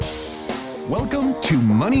Welcome to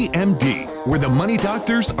Money MD, where the money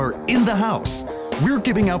doctors are in the house. We're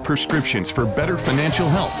giving out prescriptions for better financial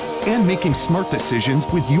health and making smart decisions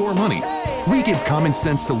with your money. We give common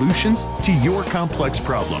sense solutions to your complex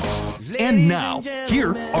problems. And now, here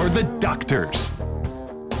are the doctors.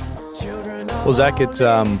 Well, Zach, it's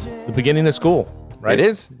the beginning of school, right? It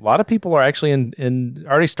is. A lot of people are actually in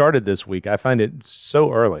already started this week. I find it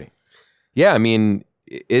so early. Yeah, I mean,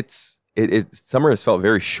 summer has felt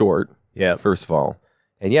very short. Yeah. First of all,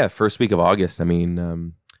 and yeah, first week of August. I mean,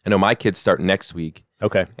 I know my kids start next week.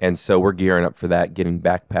 Okay. And so we're gearing up for that, getting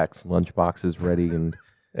backpacks, lunch boxes ready, and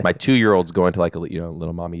my 2-year-old's going to like a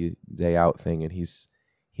little mommy day out thing, and he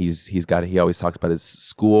always talks about his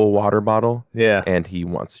school water bottle. Yeah. And he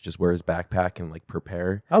wants to just wear his backpack and like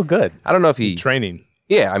prepare. Oh, good. I don't know if he Training.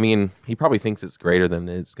 Yeah, I mean, he probably thinks it's greater than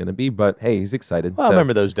it's going to be, but hey, he's excited. Well, I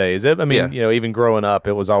remember those days. Yeah. Even growing up,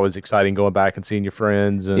 it was always exciting going back and seeing your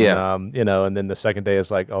friends, and Yeah. and then the second day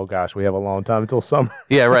is like, oh gosh, we have a long time until summer.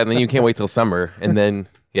 Yeah, right. And then you can't wait till summer. And then,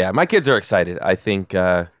 yeah, my kids are excited. I think,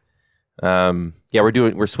 we're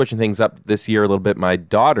switching things up this year a little bit. My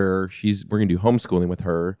daughter, we're going to do homeschooling with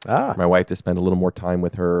her. My wife to spend a little more time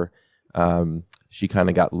with her. She kind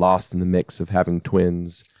of got lost in the mix of having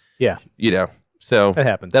twins. Yeah. So That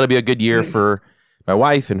happens. That'll be a good year for my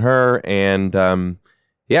wife and her. And, so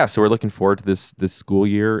we're looking forward to this school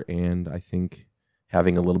year. And I think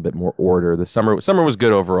having a little bit more order. The summer was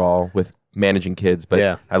good overall with managing kids, but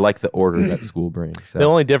Yeah. I like the order that school brings. So. The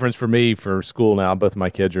only difference for me for school now, both of my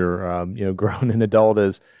kids are grown and adult,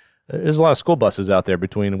 is there's a lot of school buses out there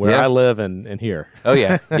between where Yeah. I live and here. Oh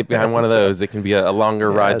yeah, get behind one of those. It can be a longer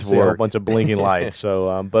ride I to see a whole work. bunch of blinking lights.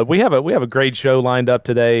 So, but we have a great show lined up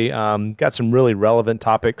today. Got some really relevant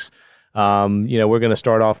topics. We're going to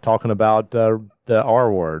start off talking about the R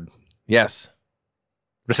word, Yes.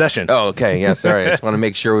 recession. Oh, okay. Yeah. Sorry. I just want to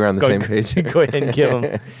make sure we're on the same page. Go ahead and give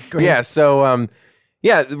them. Yeah. So,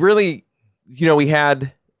 really, we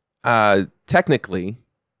had technically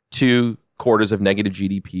 2 quarters of negative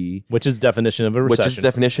GDP, Which is the definition of a recession. which is the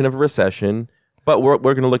definition of a recession. But what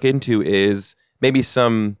we're going to look into is maybe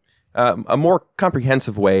some a more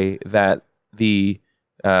comprehensive way that the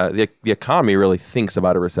economy really thinks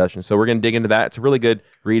about a recession. So we're going to dig into that. It's a really good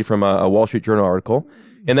read from a Wall Street Journal article,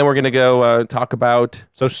 and then we're going to go talk about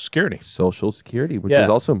Social Security. Social Security, which Yeah. is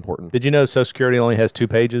also important. Did you know Social Security only has 2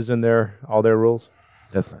 pages in all their rules?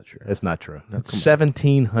 That's not true. That's not true. That's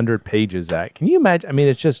 1,700 pages, Zach. Can you imagine? I mean,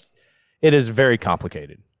 it is very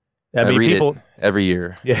complicated. I mean, read people. it every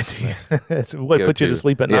year. Yes, it's what Go puts you to to.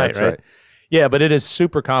 sleep at Yeah, night, that's right? right. Yeah, but it is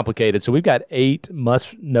super complicated. So we've got 8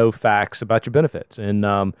 must-know facts about your benefits, and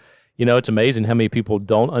it's amazing how many people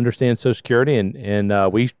don't understand Social Security,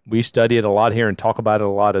 and we study it a lot here and talk about it a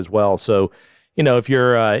lot as well. So, if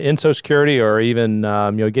you're in Social Security or even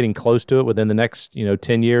getting close to it within the next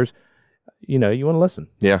 10 years, you want to listen.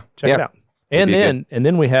 Yeah. Check yeah. it out. It'd be And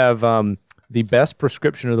then we have the best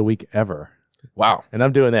prescription of the week ever, Wow. and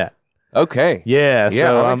I'm doing that. Okay. Yeah,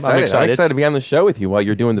 so I'm excited. I'm excited to be on the show with you while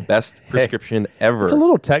you're doing the best prescription ever. It's a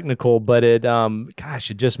little technical, but it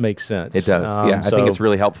just makes sense. It does. I think it's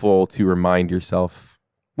really helpful to remind yourself.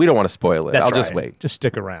 We don't want to spoil it. That's I'll just right. wait. Just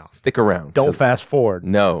stick around. Stick around. Don't fast forward.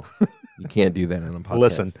 No, you can't do that on a podcast.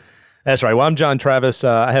 Listen. That's right. Well, I'm John Travis.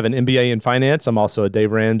 I have an MBA in finance. I'm also a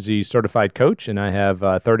Dave Ramsey certified coach, and I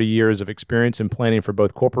have 30 years of experience in planning for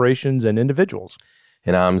both corporations and individuals.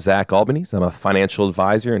 And I'm Zach Albanese. I'm a financial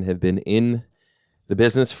advisor and have been in the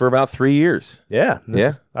business for about 3 years. Yeah.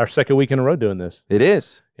 This is our second week in a row doing this. It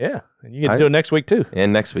is. Yeah. And you get to do it next week, too.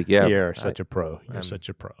 And next week, yeah. You're such a pro. You're such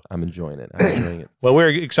a pro. I'm enjoying it. I'm enjoying it. Well, we're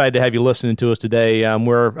excited to have you listening to us today.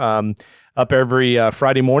 We're up every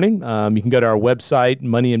Friday morning. You can go to our website,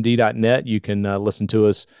 moneymd.net. You can listen to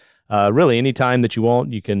us really anytime that you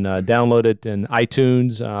want. You can download it in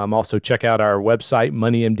iTunes. Also, check out our website,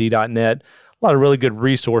 moneymd.net. A lot of really good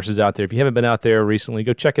resources out there. If you haven't been out there recently,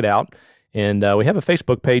 go check it out. And we have a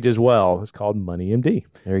Facebook page as well. It's called Money MD.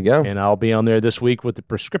 There you go. And I'll be on there this week with the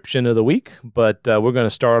prescription of the week. But we're going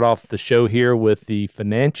to start off the show here with the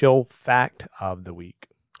financial fact of the week.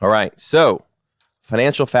 All right. So,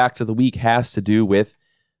 financial fact of the week has to do with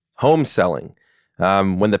home selling.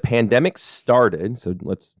 When the pandemic started, so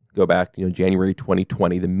let's go back, January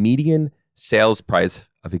 2020, the median sales price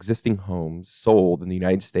of existing homes sold in the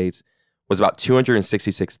United States was about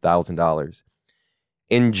 $266,000.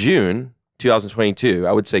 In June 2022,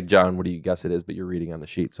 I would say, John, what do you guess it is? But you're reading on the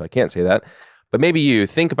sheet, so I can't say that. But maybe you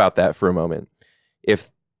think about that for a moment.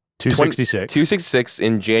 If 266. 266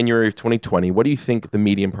 in January of 2020, what do you think the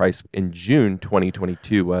median price in June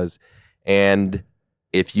 2022 was? And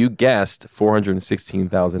if you guessed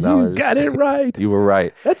 $416,000, You got it right. you were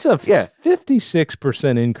right. That's a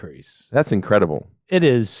 56% increase. That's incredible. It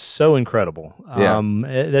is so incredible. Yeah.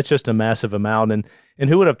 That's just a massive amount. And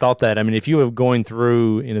who would have thought that? I mean, if you were going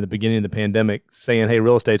through the beginning of the pandemic saying, hey,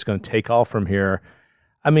 real estate's going to take off from here,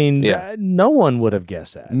 I mean, no one would have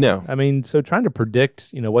guessed that. No. I mean, so trying to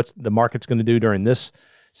predict, what's the market's going to do during this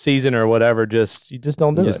season or whatever, you just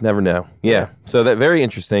don't do it. You just never know. Yeah. So that very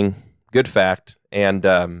interesting, good fact. And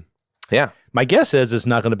my guess is it's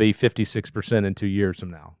not going to be 56% in 2 years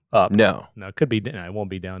from now. Up. No, it could be. It won't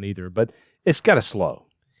be down either, but it's got to slow.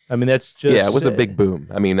 I mean, that's just it was a big boom.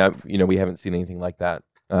 I mean, we haven't seen anything like that.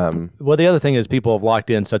 Well, the other thing is people have locked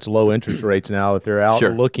in such low interest rates now. If they're out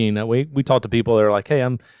looking, we talk to people that are like, "Hey,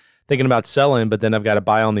 I'm thinking about selling, but then I've got to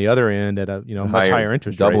buy on the other end at a much higher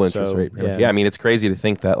interest rate." Double interest rate. Yeah, I mean, it's crazy to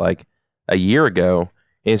think that like a year ago,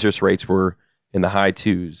 interest rates were in the high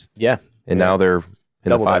 2s. Yeah, and now they're in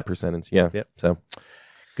Double the that. 5%. Yeah. Yep. So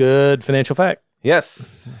good financial fact.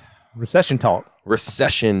 yes, Recession talk.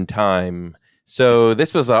 recession time. So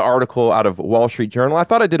this was an article out of Wall Street Journal. I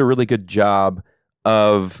thought I did a really good job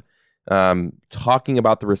of talking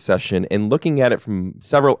about the recession and looking at it from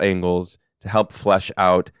several angles to help flesh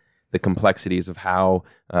out the complexities of how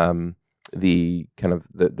the kind of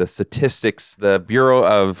the statistics, the Bureau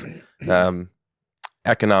of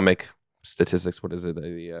Economic Statistics, what is it?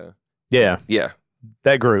 Yeah,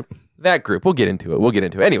 that group. That group. We'll get into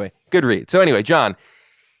it. Anyway, good read. So anyway, John,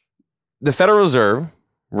 the Federal Reserve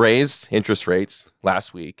raised interest rates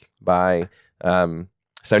last week by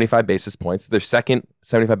 75 basis points, their second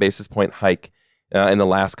 75 basis point hike in the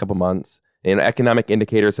last couple months. And economic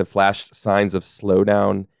indicators have flashed signs of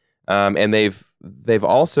slowdown. And they've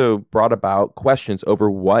also brought about questions over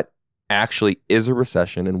what actually is a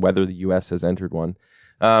recession and whether the U.S. has entered one.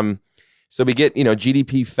 So we get,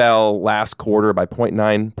 GDP fell last quarter by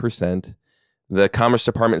 0.9%. The Commerce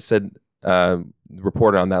Department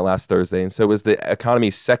reported on that last Thursday. And so it was the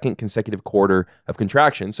economy's second consecutive quarter of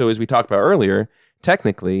contraction. So as we talked about earlier,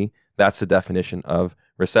 technically, that's the definition of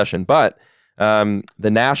recession. But the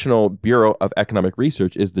National Bureau of Economic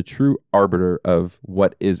Research is the true arbiter of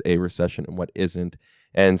what is a recession and what isn't.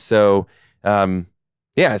 And so,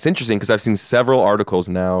 it's interesting because I've seen several articles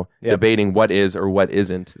now debating what is or what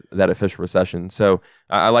isn't that official recession. So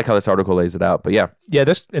I like how this article lays it out. But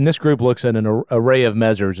this group looks at an array of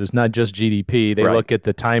measures. It's not just GDP. They Right. look at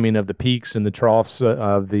the timing of the peaks and the troughs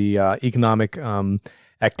of the economic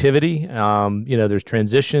activity. There's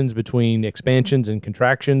transitions between expansions and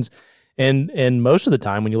contractions. And most of the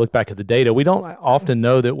time, when you look back at the data, we don't often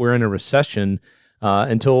know that we're in a recession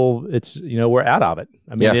until it's, we're out of it.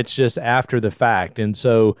 I mean, it's just after the fact. And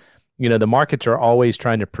so, the markets are always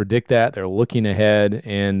trying to predict that. They're looking ahead.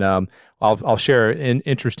 And I'll share an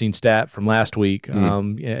interesting stat from last week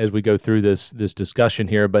as we go through this discussion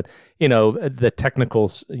here. But, the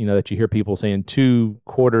technicals, that you hear people saying 2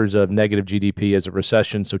 quarters of negative GDP is a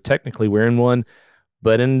recession. So technically we're in one.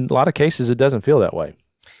 But in a lot of cases, it doesn't feel that way.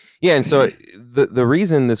 Yeah, and so the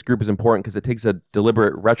reason this group is important because it takes a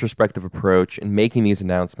deliberate retrospective approach in making these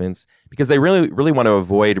announcements because they really, really want to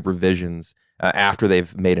avoid revisions after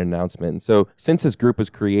they've made an announcement. And so since this group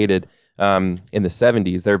was created in the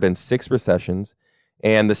 70s, there have been 6 recessions,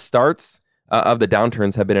 and the starts of the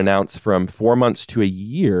downturns have been announced from 4 months to a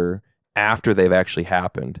year after they've actually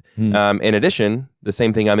happened. In addition, the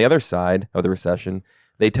same thing on the other side of the recession,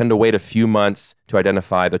 they tend to wait a few months to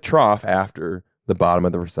identify the trough after the bottom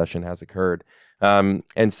of the recession has occurred.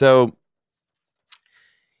 And so,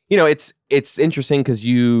 it's interesting because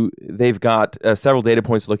they've got several data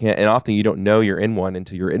points looking at, and often you don't know you're in one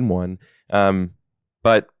until you're in one.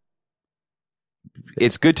 But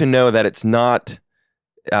it's good to know that it's not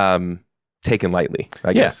taken lightly,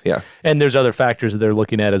 I guess. Yeah. And there's other factors that they're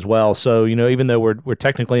looking at as well. So, even though we're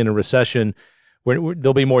technically in a recession,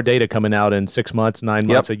 there'll be more data coming out in 6 months, 9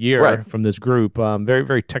 months, a year from this group. Very,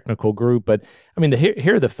 very technical group. But I mean,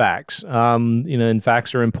 here are the facts. And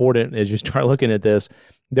facts are important as you start looking at this.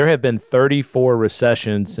 There have been 34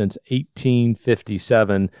 recessions since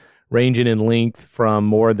 1857, ranging in length from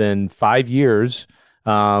more than 5 years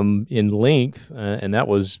in length. And that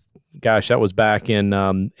was back in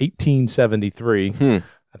 1873.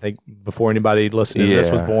 I think before anybody listening to this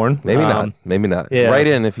was born. Maybe not. Yeah. Write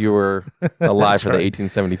in if you were alive for the right.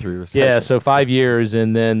 1873 recession. Yeah, so 5 years,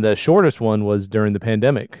 and then the shortest one was during the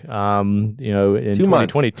pandemic. In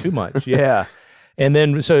 2020, 2 months. Yeah, and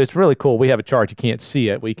then so it's really cool. We have a chart. You can't see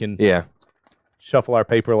it. We can. Yeah. shuffle our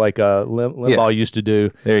paper like Limbaugh used to do.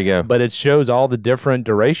 There you go. But it shows all the different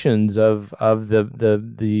durations of the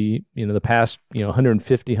the past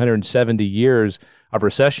 150, 170 years of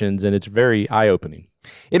recessions, and it's very eye-opening.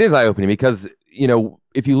 It is eye-opening because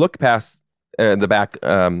if you look past the back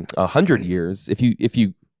 100 years, if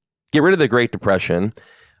you get rid of the Great Depression,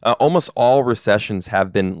 almost all recessions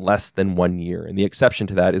have been less than 1 year, and the exception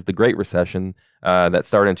to that is the Great Recession that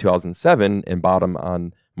started in 2007 and bottomed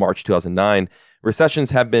on March 2009. Recessions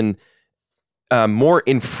have been more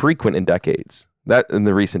infrequent in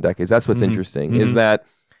the recent decades. That's what's interesting, is that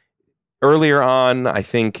earlier on, I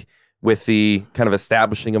think, with the kind of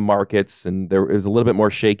establishing of markets, and it was a little bit more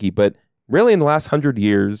shaky, but really in the last 100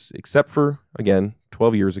 years, except for, again,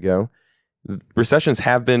 12 years ago, recessions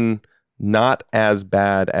have been not as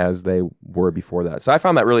bad as they were before that. So I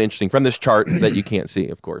found that really interesting from this chart that you can't see,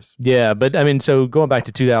 of course. Yeah, but I mean, so going back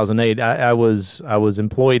to 2008, I was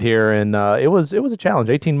employed here, and it was a challenge.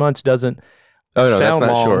 18 months doesn't sound that's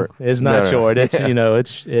not long. short. It's not short. It's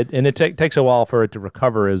it takes a while for it to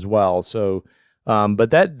recover as well. So,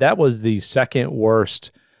 but that was the second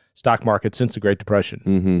worst stock market since the Great Depression,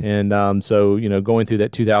 and so going through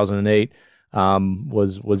that 2008.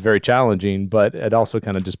 Was very challenging, but it also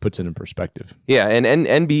kind of just puts it in perspective. Yeah, and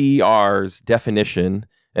NBER's definition,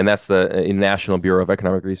 and that's the National Bureau of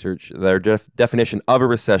Economic Research, their definition of a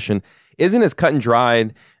recession isn't as cut and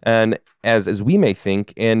dried and as we may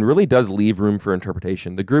think, and really does leave room for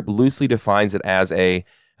interpretation. The group loosely defines it as a,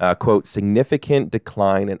 quote, significant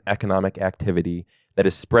decline in economic activity that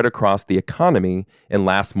is spread across the economy and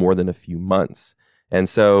lasts more than a few months. And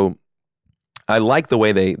so I like the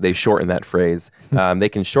way they shorten that phrase. They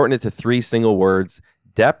can shorten it to 3 single words: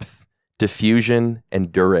 depth, diffusion, and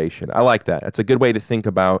duration. I like that. It's a good way to think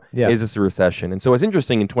about, is this a recession? And so it's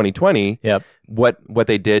interesting in 2020 what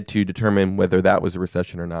they did to determine whether that was a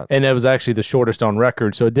recession or not. And it was actually the shortest on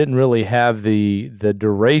record, so it didn't really have the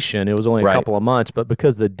duration. It was only a couple of months, but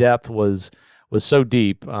because the depth was so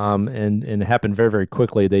deep and it happened very, very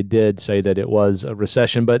quickly, they did say that it was a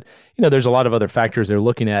recession. But, there's a lot of other factors they're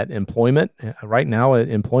looking at. Employment. Right now,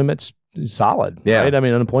 employment's solid. Yeah. Right? I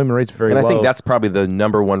mean, unemployment rate's very low. And I think that's probably the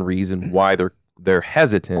number one reason why they're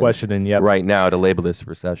hesitant questioning right now to label this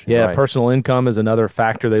recession. Yeah, right. Personal income is another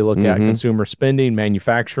factor they look at. Consumer spending,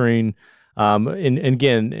 manufacturing. And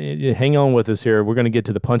again, hang on with us here. We're going to get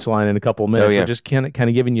to the punchline in a couple of minutes. We're just kind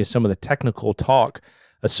of giving you some of the technical talk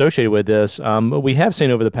associated with this. We have seen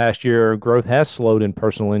over the past year, growth has slowed in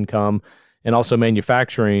personal income and also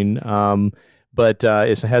manufacturing, but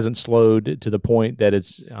it hasn't slowed to the point that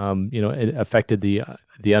it's it affected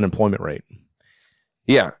the unemployment rate.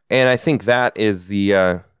 Yeah, and I think that is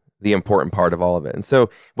the important part of all of it. And so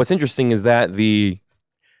what's interesting is that the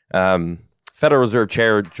Federal Reserve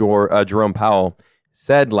Chair Jerome Powell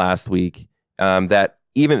said last week that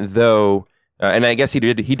even though and I guess he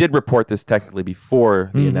did report this technically before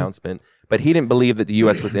the announcement, but he didn't believe that the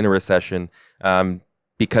U.S. was in a recession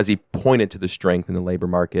because he pointed to the strength in the labor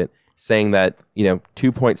market, saying that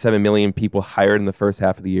 2.7 million people hired in the first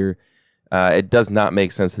half of the year. It does not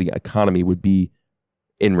make sense that the economy would be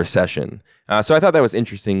in recession. So I thought that was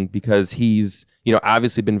interesting because he's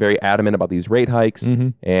obviously been very adamant about these rate hikes,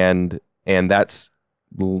 and that's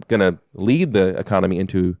going to lead the economy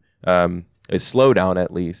into a slowdown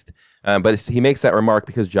at least. But he makes that remark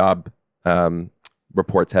because job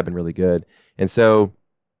reports have been really good. And so,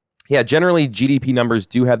 generally GDP numbers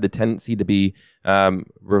do have the tendency to be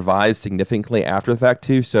revised significantly after the fact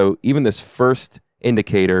too. So even this first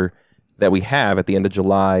indicator that we have at the end of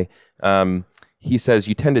July, he says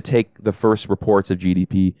you tend to take the first reports of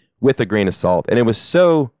GDP with a grain of salt. And it was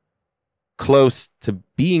so close to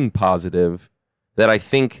being positive that I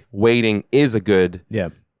think waiting is a good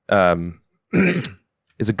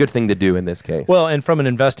is a good thing to do in this case. Well, and from an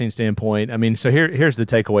investing standpoint, I mean, so here's the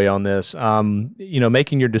takeaway on this.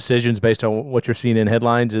 Making your decisions based on what you're seeing in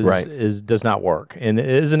headlines does not work. And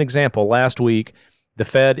as an example, last week, the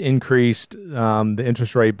Fed increased the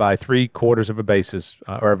interest rate by 0.75 of a basis,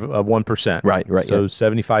 or of 1%. Right. So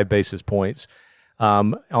 75 basis points.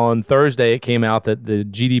 On Thursday, it came out that the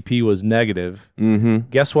GDP was negative.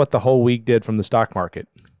 Guess what the whole week did from the stock market?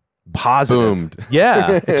 Positive. Boomed.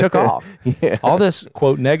 Yeah, it took off. All this,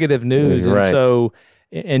 quote, negative news. And so,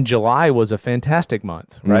 and July was a fantastic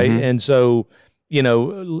month, right? And so,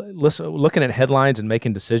 looking at headlines and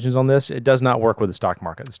making decisions on this, it does not work with the stock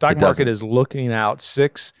market. The stock market is looking out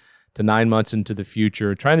 6 to 9 months into the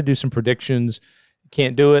future, trying to do some predictions.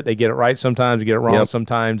 Can't do it. They get it right sometimes, they get it wrong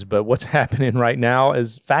sometimes. But what's happening right now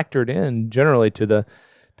is factored in generally to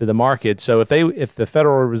the market. So if the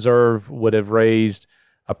Federal Reserve would have raised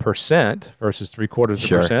 1% versus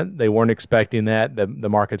 0.75%. They weren't expecting that. The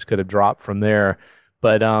markets could have dropped from there.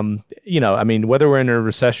 But, whether we're in a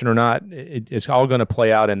recession or not, it's all going to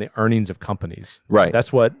play out in the earnings of companies. Right.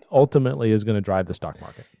 That's what ultimately is going to drive the stock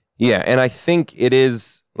market. Yeah, and I think it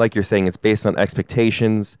is, like you're saying, it's based on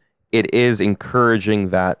expectations. It is encouraging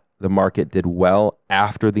that the market did well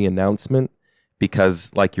after the announcement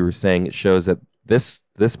because, like you were saying, it shows that this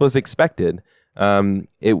was expected. And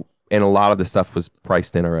a lot of the stuff was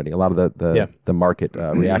priced in already. A lot of the market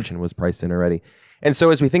reaction was priced in already. And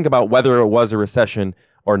so as we think about whether it was a recession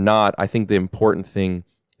or not, I think the important thing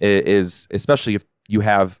is, especially if you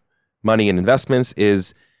have money in investments,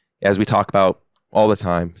 is, as we talk about all the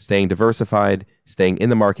time, staying diversified, staying in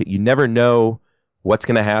the market. You never know what's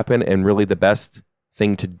going to happen. And really the best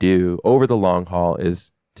thing to do over the long haul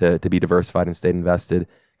is to be diversified and stay invested,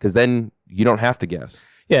 because then you don't have to guess.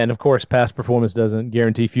 Yeah, and of course, past performance doesn't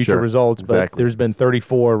guarantee future results, but there's been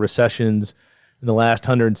 34 recessions in the last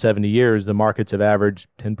 170 years. The markets have averaged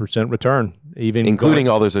 10% return, even including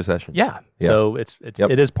all those recessions. Yeah. So it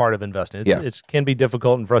is part of investing. It can be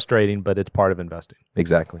difficult and frustrating, but it's part of investing.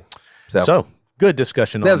 Exactly. So good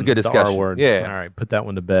discussion. That's a good discussion. The R word. Yeah. All right, put that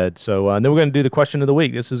one to bed. So and then we're going to do the question of the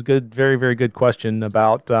week. This is good, very, very good question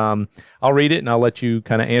about. I'll read it and I'll let you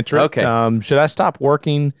kind of answer it. Okay. Should I stop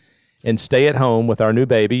working and stay at home with our new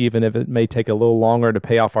baby, even if it may take a little longer to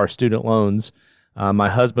pay off our student loans? My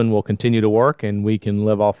husband will continue to work and we can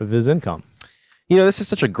live off of his income. This is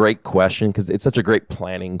such a great question because it's such a great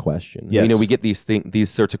planning question. Yes. We get these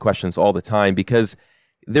sorts of questions all the time because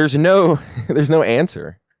there's no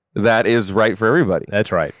answer that is right for everybody.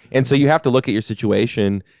 That's right. And so you have to look at your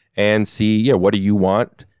situation and see, what do you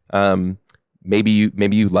want? Maybe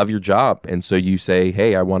you love your job, and so you say,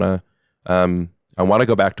 hey, I want to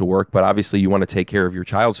go back to work, but obviously you want to take care of your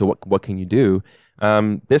child. So what can you do?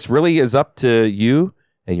 This really is up to you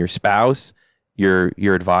and your spouse, your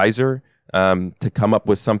advisor, to come up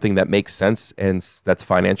with something that makes sense and that's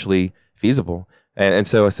financially feasible. And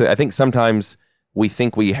so I think sometimes we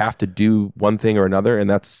think we have to do one thing or another, and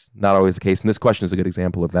that's not always the case. And this question is a good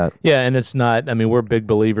example of that. Yeah, and it's not. We're big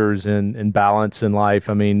believers in balance in life.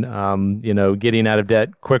 Getting out of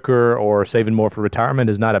debt quicker or saving more for retirement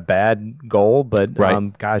is not a bad goal, but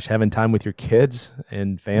having time with your kids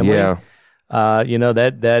and family,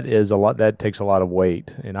 that is a lot. That takes a lot of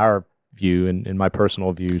weight in our view and in my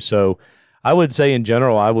personal view. So, I would say in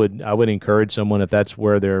general, I would encourage someone if that's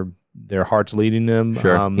where their heart's leading them.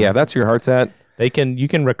 Sure. If that's where your heart's at. You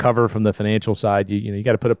can recover from the financial side. You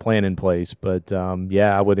got to put a plan in place. But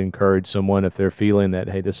I would encourage someone if they're feeling that,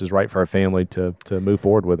 hey, this is right for our family to move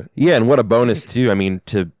forward with it. Yeah, and what a bonus too.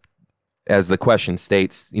 As the question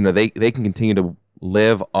states, they can continue to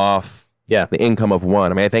live off the income of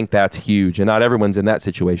one. I think that's huge, and not everyone's in that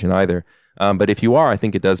situation either. But if you are, I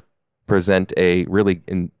think it does present a really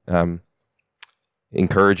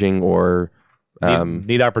encouraging or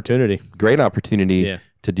neat opportunity, great opportunity.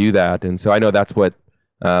 To do that. And so I know that's what,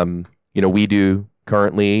 we do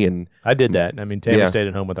currently. And I did that. Tammy stayed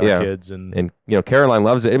at home with our kids and Caroline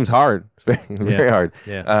loves it. It was hard. It's very hard.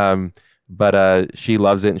 Yeah. But she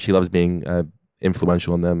loves it and she loves being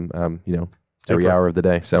influential in them, every hour of the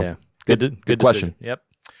day. So good question. Yep.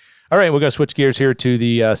 All right. We're going to switch gears here to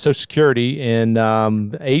the Social Security and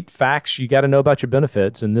 8 facts you got to know about your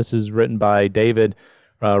benefits. And this is written by David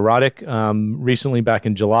Roddick recently back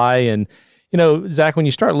in July. And Zach, when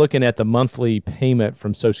you start looking at the monthly payment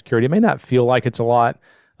from Social Security, it may not feel like it's a lot,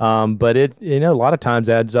 but it a lot of times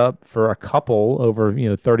adds up for a couple over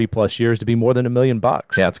 30 plus years to be more than $1 million.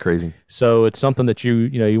 Yeah, it's crazy. So it's something that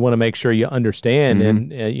you want to make sure you understand,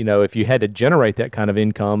 Mm-hmm. and if you had to generate that kind of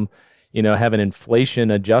income, have an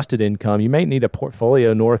inflation adjusted income, you may need a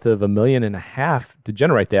portfolio north of $1.5 million to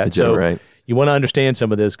generate that. You want to understand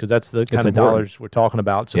some of this because that's the kind of dollars we're talking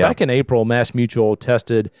about. So back in April, MassMutual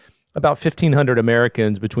tested about 1,500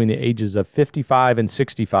 Americans between the ages of 55 and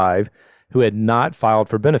 65 who had not filed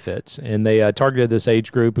for benefits. And they targeted this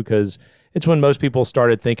age group because it's when most people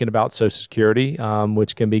started thinking about Social Security,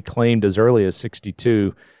 which can be claimed as early as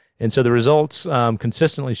 62. And so the results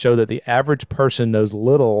consistently show that the average person knows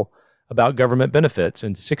little about government benefits,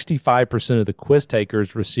 and 65% of the quiz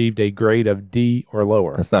takers received a grade of D or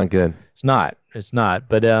lower. That's not good. It's not.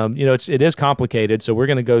 But, it is complicated. So we're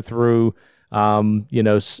going to go through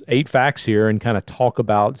 8 facts here and kind of talk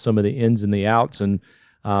about some of the ins and the outs. And,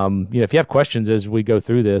 if you have questions as we go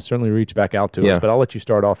through this, certainly reach back out to us, but I'll let you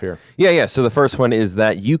start off here. Yeah. So the first one is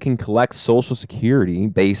that you can collect Social Security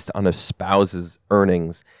based on a spouse's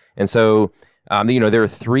earnings. And so, there are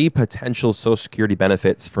 3 potential Social Security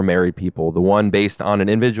benefits for married people. The one based on an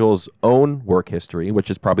individual's own work history,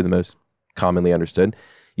 which is probably the most commonly understood.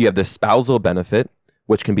 You have the spousal benefit,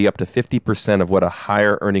 which can be up to 50% of what a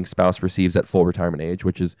higher earning spouse receives at full retirement age,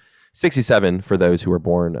 which is 67 for those who were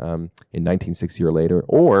born in 1960 or later.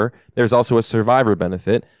 Or there's also a survivor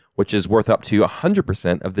benefit, which is worth up to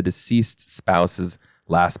 100% of the deceased spouse's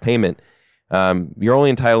last payment. You're only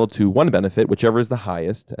entitled to one benefit, whichever is the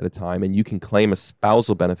highest at a time, and you can claim a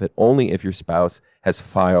spousal benefit only if your spouse has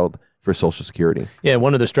filed for Social Security. Yeah,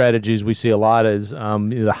 one of the strategies we see a lot is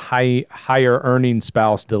the higher earning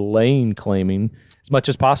spouse delaying claiming as much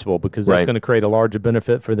as possible, because that's going to create a larger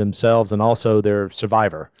benefit for themselves and also their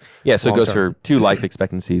survivor. Yeah, so it goes for 2 life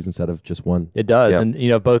expectancies instead of just one. It does. Yep. And,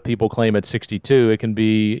 if both people claim at 62, it can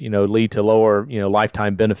be, lead to lower,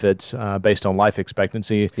 lifetime benefits based on life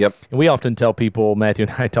expectancy. Yep. And we often tell people, Matthew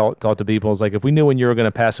and I talk to people, it's like, if we knew when you were going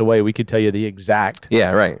to pass away, we could tell you the exact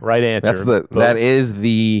right answer. That is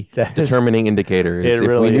the determining indicator. If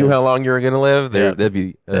we knew how long you were going to live, that'd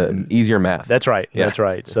be easier math. That's right. Yeah. That's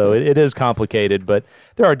right. So it is complicated, but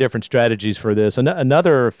there are different strategies for this.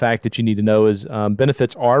 Another fact that you need to know is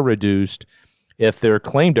benefits are reduced if they're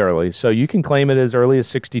claimed early. So you can claim it as early as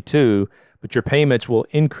 62, but your payments will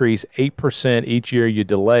increase 8% each year you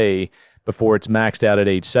delay before it's maxed out at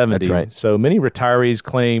age 70. That's right. So many retirees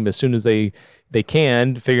claim as soon as they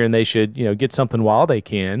can, figuring they should get something while they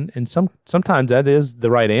can, and sometimes that is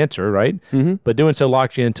the right answer, right? Mm-hmm. But doing so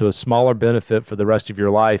locks you into a smaller benefit for the rest of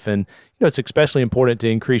your life, and it's especially important to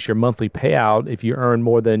increase your monthly payout if you earn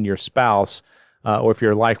more than your spouse, or if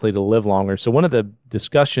you're likely to live longer. So one of the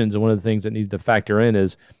discussions and one of the things that needs to factor in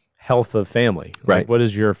is health of family. Right. Like, what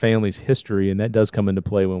is your family's history? And that does come into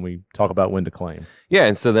play when we talk about when to claim. Yeah,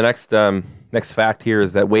 and so the next fact here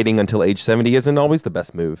is that waiting until age 70 isn't always the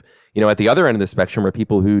best move. At the other end of the spectrum are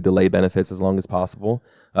people who delay benefits as long as possible.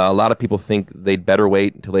 A lot of people think they'd better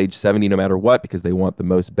wait until age 70 no matter what because they want the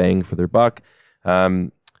most bang for their buck.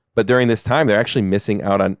 But during this time, they're actually missing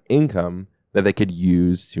out on income that they could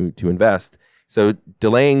use to invest. So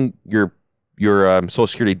delaying your Social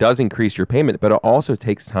Security does increase your payment, but it also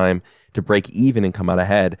takes time to break even and come out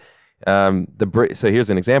ahead. So here's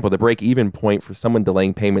an example. The break-even point for someone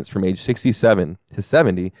delaying payments from age 67 to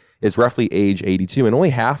 70 is roughly age 82, and only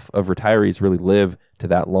half of retirees really live to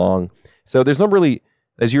that long. So there's no really,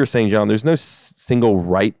 as you were saying, John, there's no single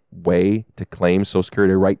right way to claim Social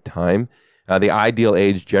Security at the right time. The ideal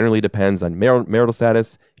age generally depends on marital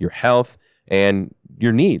status, your health, and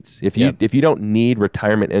your needs. If you don't need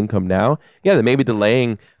retirement income now, then maybe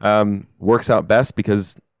delaying works out best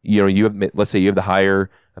because you have, let's say you have the higher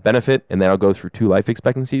benefit and that'll go through 2 life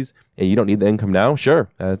expectancies and you don't need the income now. Sure,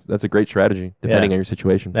 that's a great strategy depending on your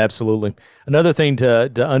situation. Absolutely. Another thing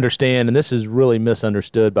to understand, and this is really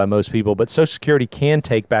misunderstood by most people, but Social Security can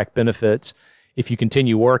take back benefits if you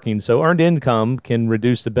continue working. So earned income can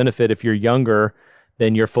reduce the benefit if you're younger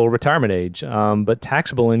than your full retirement age. But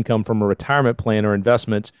taxable income from a retirement plan or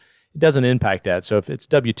investments, it doesn't impact that. So if it's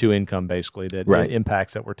W-2 income, basically, that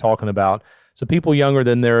impacts that we're talking about. So people younger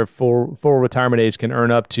than their full retirement age can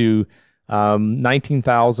earn up to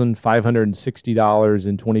 $19,560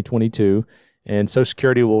 in 2022. And Social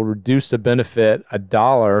Security will reduce the benefit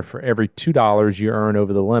 $1 for every $2 you earn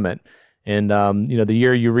over the limit. And, the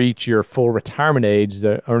year you reach your full retirement age,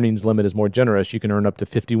 the earnings limit is more generous. You can earn up to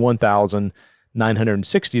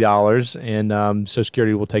 $51,960, and Social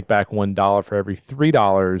Security will take back $1 for every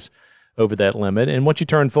 $3 over that limit. And once you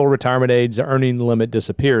turn full retirement age, the earning limit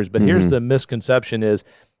disappears. But here's the misconception is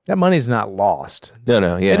that money's not lost.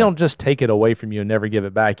 No, yeah. They don't just take it away from you and never give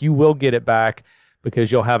it back. You will get it back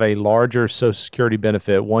because you'll have a larger Social Security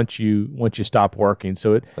benefit once you stop working.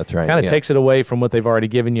 So it kind of takes it away from what they've already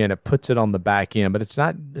given you and it puts it on the back end, but it's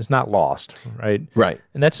not lost, right? Right.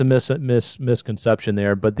 And that's a misconception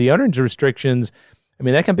there. But the earnings restrictions,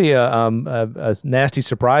 that can be a nasty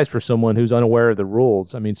surprise for someone who's unaware of the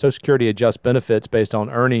rules. Social Security adjusts benefits based on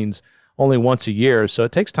earnings only once a year, so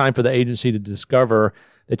it takes time for the agency to discover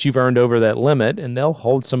that you've earned over that limit, and they'll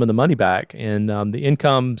hold some of the money back. And the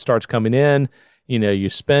income starts coming in. You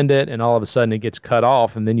spend it and all of a sudden it gets cut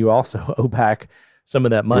off and then you also owe back some of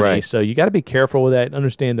that money. Right. So you got to be careful with that and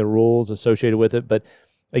understand the rules associated with it. But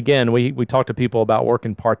again, we talk to people about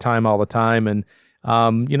working part-time all the time. And,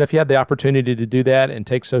 if you have the opportunity to do that and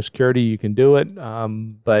take Social Security, you can do it.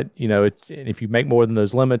 But, if you make more than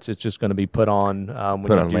those limits, it's just going to be put on.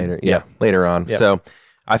 Later. Yeah, later on. Yep. So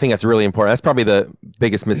I think that's really important. That's probably the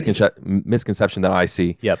biggest misconception that I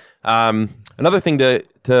see. Yep. Another thing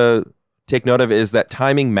to take note of is that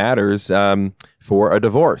timing matters for a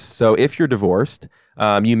divorce. So if you're divorced,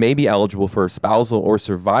 you may be eligible for a spousal or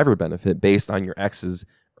survivor benefit based on your ex's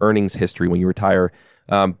earnings history when you retire.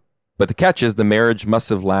 But But the catch is the marriage must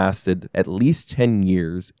have lasted at least 10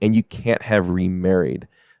 years, and you can't have remarried.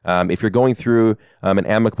 If you're going through an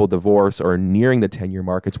amicable divorce or nearing the 10-year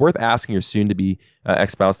mark, it's worth asking your soon-to-be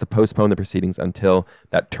ex-spouse to postpone the proceedings until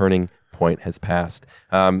that turning point has passed.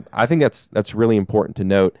 I think that's really important to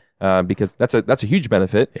note because that's a huge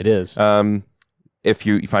benefit. It is. If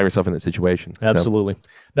you find yourself in that situation. Absolutely.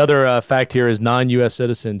 Another fact here is non-U.S.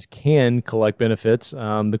 citizens can collect benefits.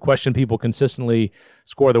 The question people consistently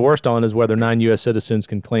score the worst on is whether non-U.S. citizens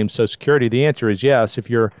can claim Social Security. The answer is yes.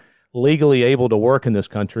 If you're legally able to work in this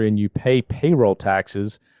country and you pay payroll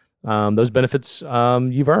taxes, those benefits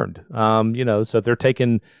you've earned. So if they're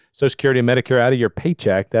taking Social Security and Medicare out of your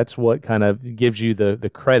paycheck, that's what kind of gives you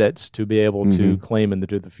the credits to be able to claim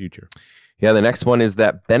into the future. Yeah, the next one is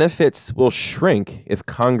that benefits will shrink if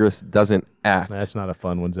Congress doesn't act. That's not a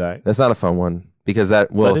fun one, Zach. That's not a fun one because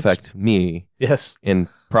that will affect me. Yes. And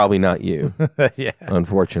probably not you. Yeah.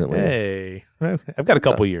 Unfortunately. Hey, I've got a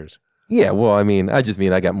couple years. Yeah, well, I just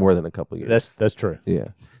mean I got more than a couple years. That's true. Yeah.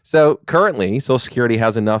 So currently, Social Security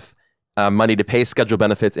has enough money to pay scheduled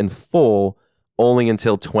benefits in full only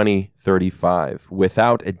until 2035.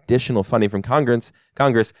 Without additional funding from Congress,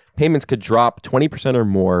 payments could drop 20% or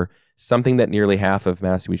more, something that nearly half of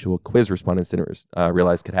Mass Mutual quiz respondents didn't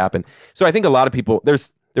realize could happen. So I think a lot of people,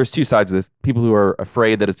 there's two sides of this. People who are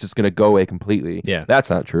afraid that it's just going to go away completely. Yeah. That's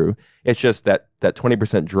not true. It's just that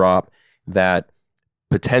 20% drop that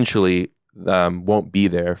potentially won't be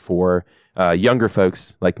there for younger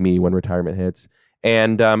folks like me when retirement hits.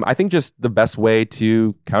 And I think just the best way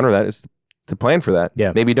to counter that is to plan for that.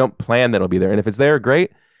 Yeah. Maybe don't plan that it'll be there. And if it's there, great.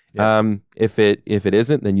 Yeah. If it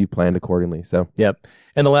isn't, then you planned accordingly. So yep.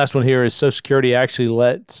 And the last one here is Social Security actually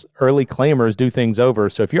lets early claimers do things over.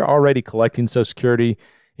 So if you're already collecting Social Security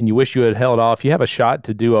and you wish you had held off, you have a shot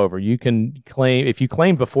to do over. You can claim, if you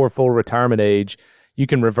claim before full retirement age, you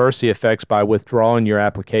can reverse the effects by withdrawing your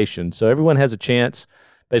application. So everyone has a chance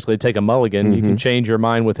basically to take a mulligan. You can change your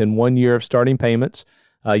mind within 1 year of starting payments.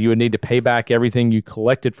 You would need to pay back everything you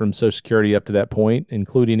collected from Social Security up to that point,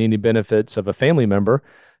 including any benefits of a family member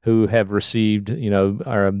who have received,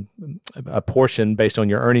 a portion based on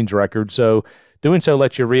your earnings record. So doing so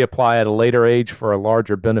lets you reapply at a later age for a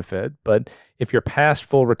larger benefit. But if you're past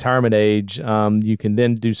full retirement age, you can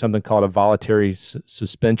then do something called a voluntary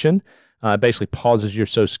suspension. Basically pauses your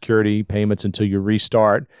Social Security payments until you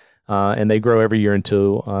restart, and they grow every year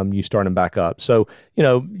until you start them back up. So,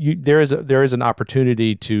 there is an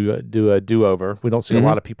opportunity to do a do-over. We don't see a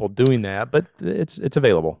lot of people doing that, but it's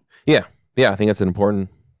available. Yeah, I think that's an important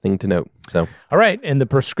thing to note. So, all right, and the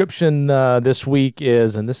prescription this week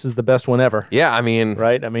is, and this is the best one ever. Yeah, I mean,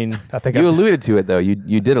 right? I mean, I think you alluded to it though. You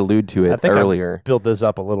did allude to it earlier. I built this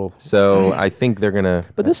up a little. So I think they're gonna.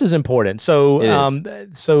 But this is important. So,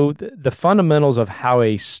 the fundamentals of how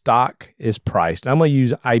a stock is priced. I'm going to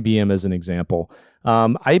use IBM as an example.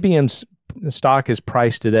 IBM's stock is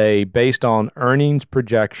priced today based on earnings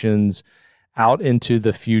projections out into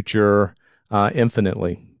the future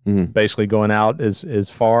infinitely. Basically going out as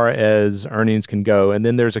far as earnings can go. And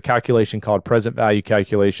then there's a calculation called present value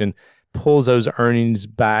calculation, pulls those earnings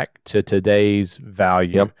back to today's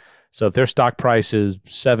value. Yep. So if their stock price is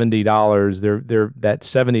 $70, that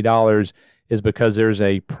 $70 is because there's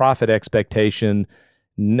a profit expectation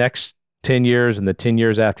next 10 years and the 10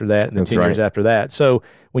 years after that and the 10 years after that. So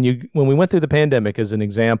when we went through the pandemic as an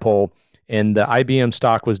example, and the IBM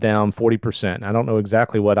stock was down 40%. I don't know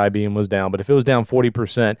exactly what IBM was down, but if it was down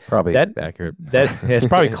 40%, probably accurate. It's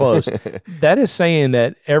probably close. That is saying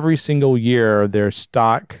that every single year their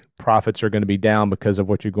stock profits are going to be down because of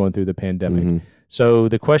what you're going through the pandemic. So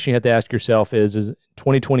the question you have to ask yourself is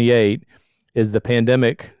 2028, is the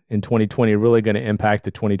pandemic in 2020 really going to impact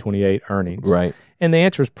the 2028 earnings? Right. And the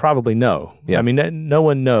answer is probably no. Yeah. I mean, no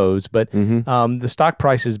one knows, but the stock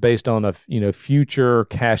price is based on future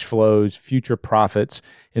cash flows, future profits.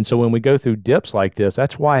 And so when we go through dips like this,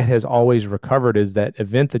 that's why it has always recovered, is that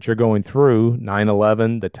event that you're going through,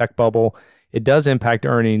 9/11, the tech bubble, it does impact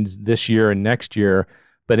earnings this year and next year.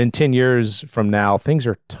 But in 10 years from now, things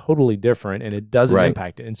are totally different and it doesn't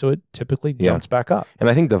impact it. And so it typically jumps back up. And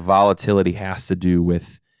I think the volatility has to do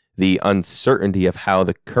with the uncertainty of how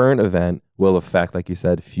the current event will affect, like you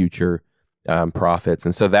said, future profits.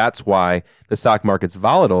 And so that's why the stock market's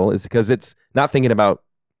volatile, is because it's not thinking about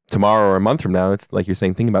tomorrow or a month from now. It's like you're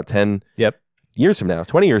saying, thinking about 10 years from now,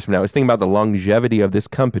 20 years from now. It's thinking about the longevity of this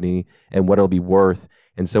company and what it'll be worth.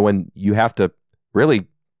 And so when you have to really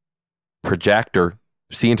project or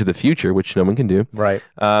see into the future, which no one can do, right?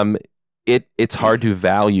 It's hard to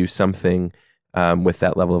value something with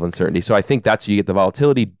that level of uncertainty. So I think that's, you get the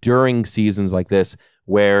volatility during seasons like this,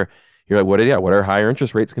 where you're like, what are higher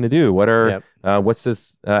interest rates going to do? What's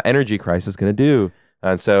this energy crisis going to do?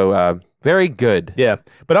 And so very good. Yeah.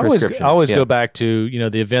 But I always Yeah. go back to,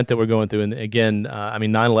 the event that we're going through. And again,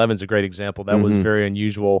 9/11 is a great example. That was very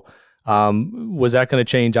unusual. Was that going to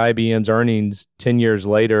change IBM's earnings 10 years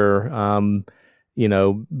later,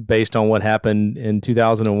 based on what happened in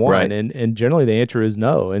 2001? Right. And generally the answer is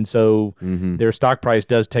no. And so their stock price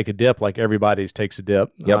does take a dip, like everybody's takes a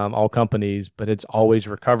dip, all companies, but it's always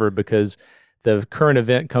recovered because the current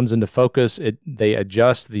event comes into focus. They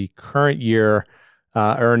adjust the current year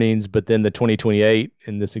earnings, but then the 2028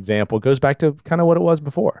 in this example goes back to kind of what it was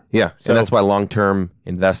before. Yeah. So and that's why long-term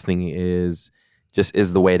investing is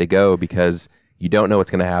the way to go, because you don't know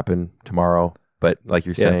what's going to happen tomorrow. But like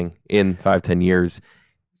you're saying, in 5-10 years,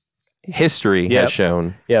 history has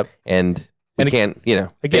shown, and we can't,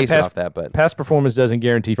 base it off that. But past performance doesn't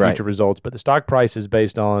guarantee future results, but the stock price is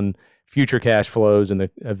based on future cash flows, and the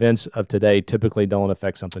events of today typically don't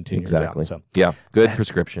affect something 10 years out. So good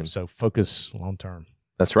prescription. So focus long term.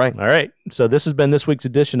 That's right. All right. So this has been this week's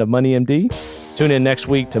edition of Money MD. Tune in next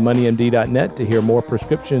week to moneymd.net to hear more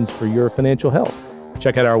prescriptions for your financial health.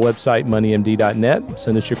 Check out our website, moneymd.net.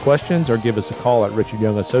 Send us your questions or give us a call at Richard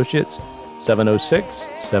Young Associates,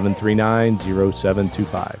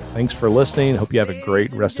 706-739-0725. Thanks for listening. Hope you have a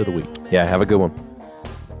great rest of the week. Yeah, have a good one.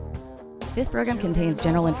 This program contains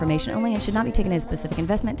general information only and should not be taken as specific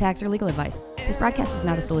investment, tax, or legal advice. This broadcast is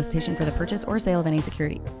not a solicitation for the purchase or sale of any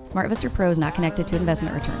security. SmartVestor Pro is not connected to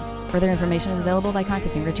investment returns. Further information is available by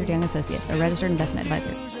contacting Richard Young Associates, a registered investment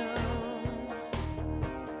advisor.